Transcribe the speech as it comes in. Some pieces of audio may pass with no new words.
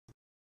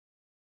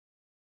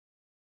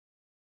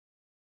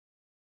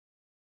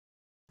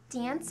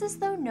Dance as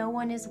though no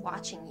one is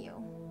watching you.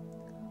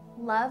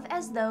 Love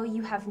as though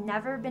you have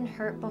never been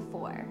hurt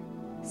before.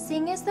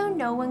 Sing as though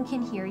no one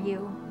can hear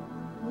you.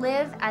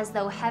 Live as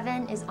though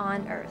heaven is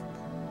on earth.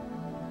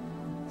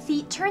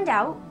 Feet turned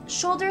out,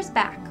 shoulders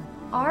back,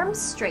 arms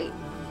straight,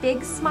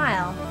 big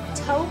smile,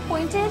 toe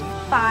pointed,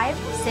 5,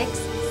 6,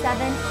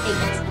 7,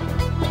 8.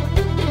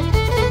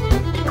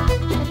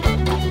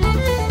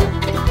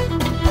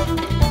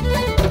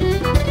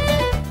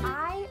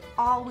 I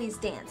always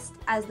danced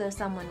as though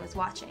someone was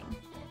watching.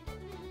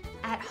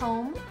 At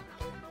home,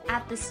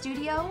 at the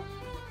studio,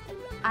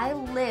 I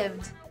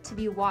lived to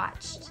be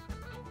watched,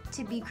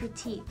 to be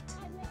critiqued.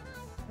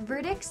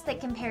 Verdicts that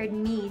compared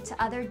me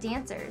to other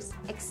dancers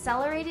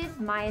accelerated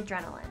my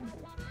adrenaline.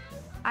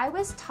 I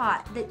was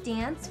taught that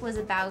dance was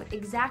about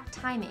exact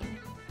timing,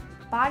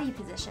 body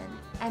position,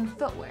 and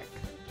footwork,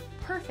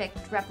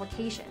 perfect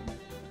replication.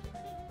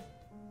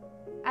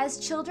 As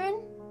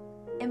children,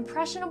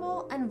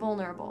 impressionable and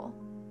vulnerable,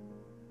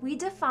 we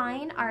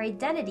define our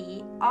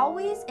identity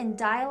always in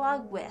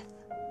dialogue with,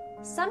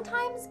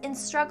 sometimes in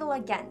struggle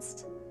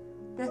against,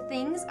 the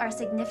things our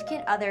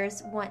significant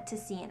others want to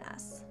see in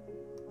us.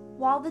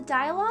 While the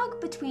dialogue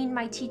between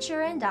my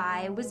teacher and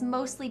I was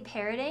mostly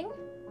parroting,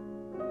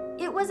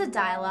 it was a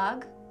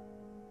dialogue,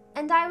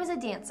 and I was a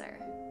dancer.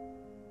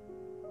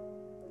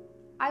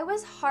 I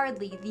was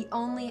hardly the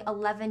only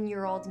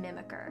 11-year-old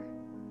mimicker.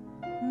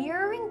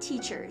 Mirroring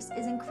teachers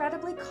is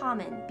incredibly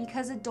common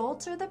because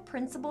adults are the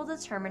principal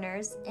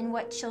determiners in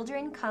what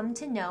children come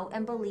to know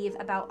and believe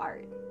about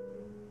art.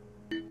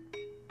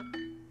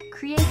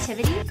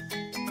 Creativity,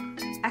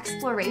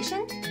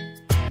 exploration,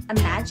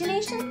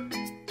 imagination,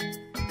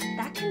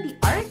 that can be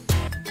art?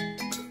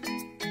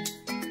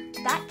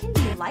 That can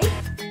be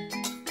life?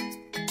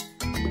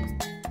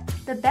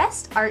 The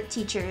best art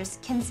teachers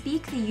can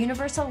speak the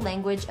universal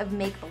language of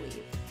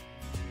make-believe.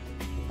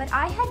 But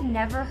I had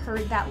never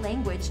heard that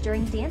language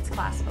during dance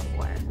class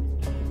before.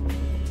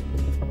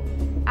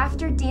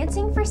 After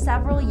dancing for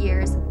several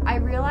years, I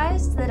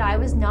realized that I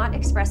was not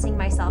expressing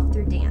myself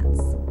through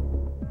dance.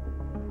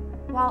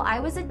 While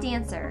I was a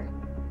dancer,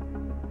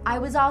 I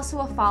was also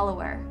a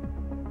follower,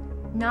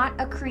 not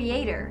a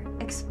creator,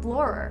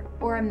 explorer,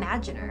 or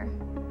imaginer.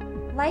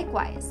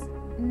 Likewise,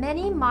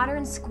 many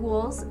modern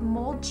schools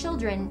mold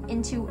children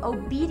into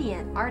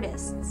obedient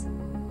artists.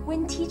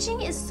 When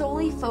teaching is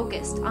solely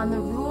focused on the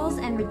rules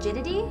and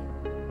rigidity,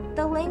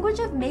 the language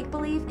of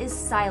make-believe is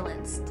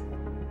silenced.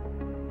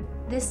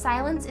 This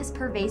silence is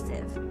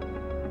pervasive.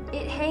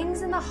 It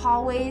hangs in the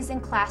hallways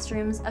and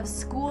classrooms of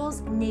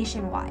schools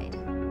nationwide.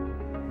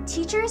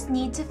 Teachers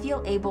need to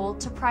feel able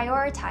to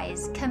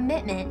prioritize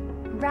commitment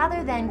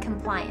rather than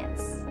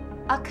compliance.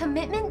 A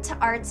commitment to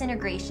arts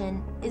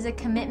integration is a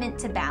commitment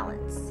to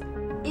balance.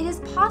 It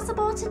is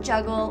possible to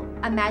juggle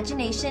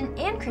imagination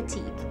and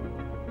critique.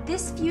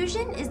 This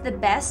fusion is the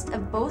best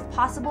of both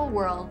possible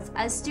worlds,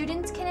 as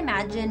students can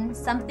imagine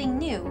something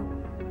new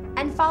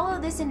and follow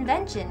this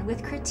invention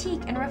with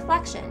critique and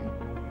reflection.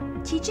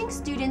 Teaching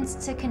students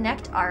to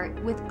connect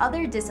art with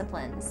other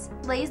disciplines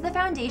lays the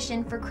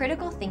foundation for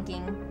critical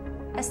thinking,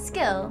 a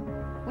skill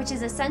which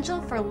is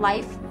essential for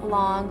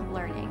lifelong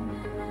learning.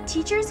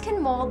 Teachers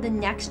can mold the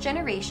next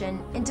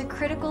generation into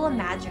critical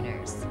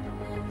imaginers.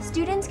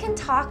 Students can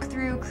talk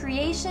through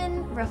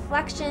creation,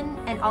 reflection,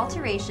 and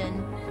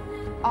alteration,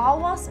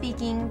 all while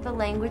speaking the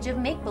language of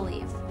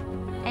make-believe.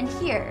 And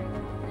here,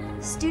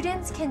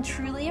 students can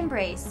truly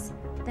embrace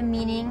the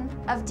meaning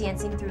of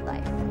dancing through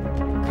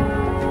life.